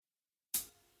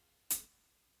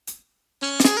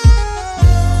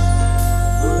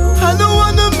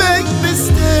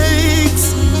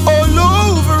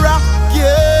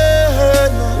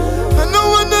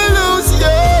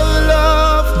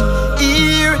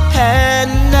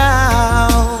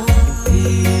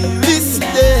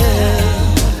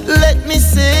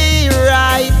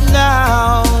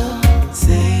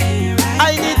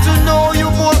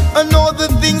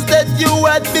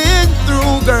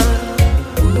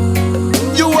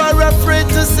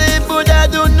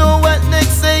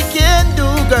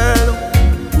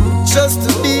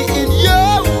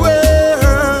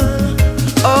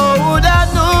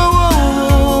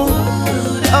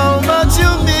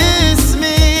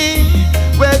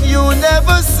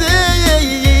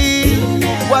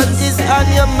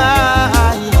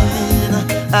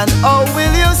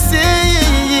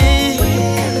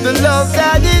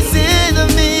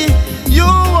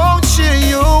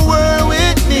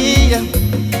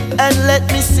and let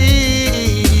me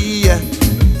see.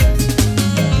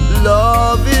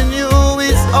 Loving you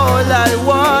is all I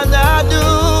wanna do.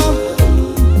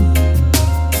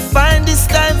 Find this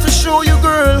time to show you,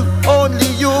 girl, only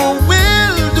you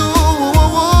will do.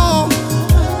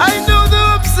 I know the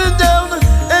ups and downs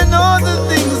and all the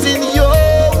things in your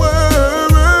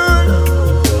world.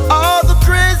 All the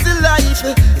crazy life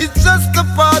is just a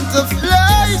part of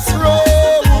life's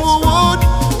road.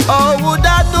 Oh, would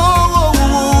I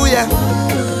know, yeah,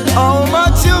 how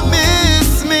much you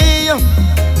miss me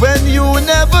when you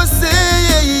never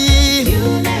say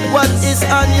what is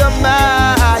on your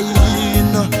mind.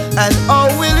 And how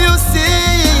will you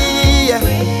see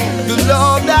the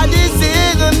love that is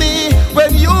in me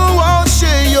when you won't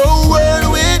share your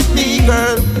world with me,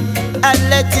 girl, and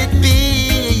let it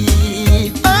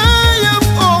be. I am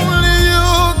only you,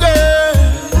 girl,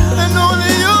 and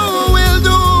only you will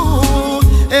do.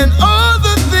 And all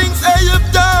the things I have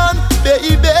done,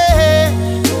 baby,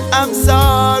 I'm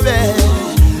sorry.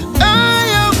 I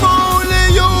am only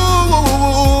you,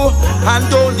 and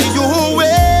only you will.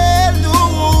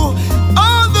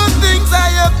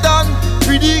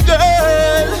 Pretty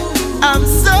girl, I'm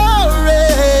sorry.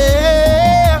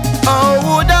 Oh,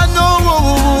 would I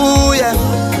know, yeah,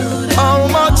 how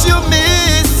much you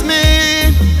miss me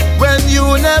when you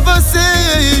never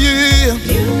say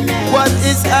what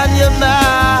is on your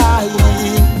mind.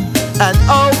 And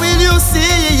how will you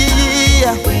see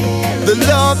the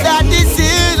love that is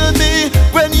in me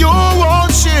when you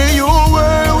won't share your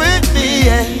world with me,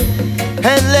 yeah,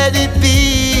 and let it be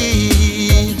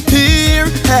here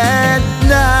and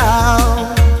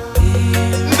now,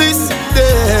 this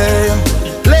day.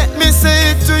 Let me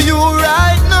say it to you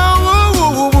right now.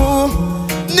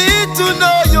 Need to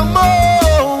know you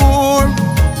more.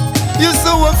 You're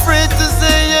so afraid to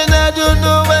say, and I don't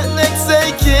know what next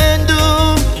I can do.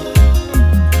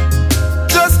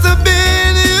 Just to be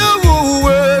in your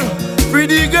world,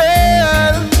 pretty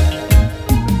girl.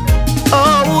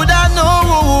 Oh, would I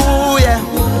know, yeah,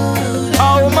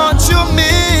 how much you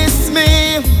miss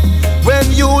me when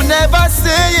you never say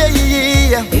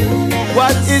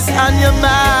what is on your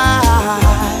mind.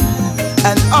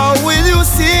 And how will you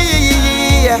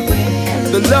see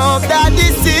the love that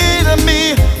is in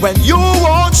me when you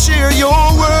won't share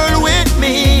your world with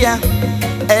me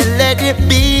and let it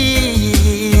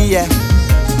be.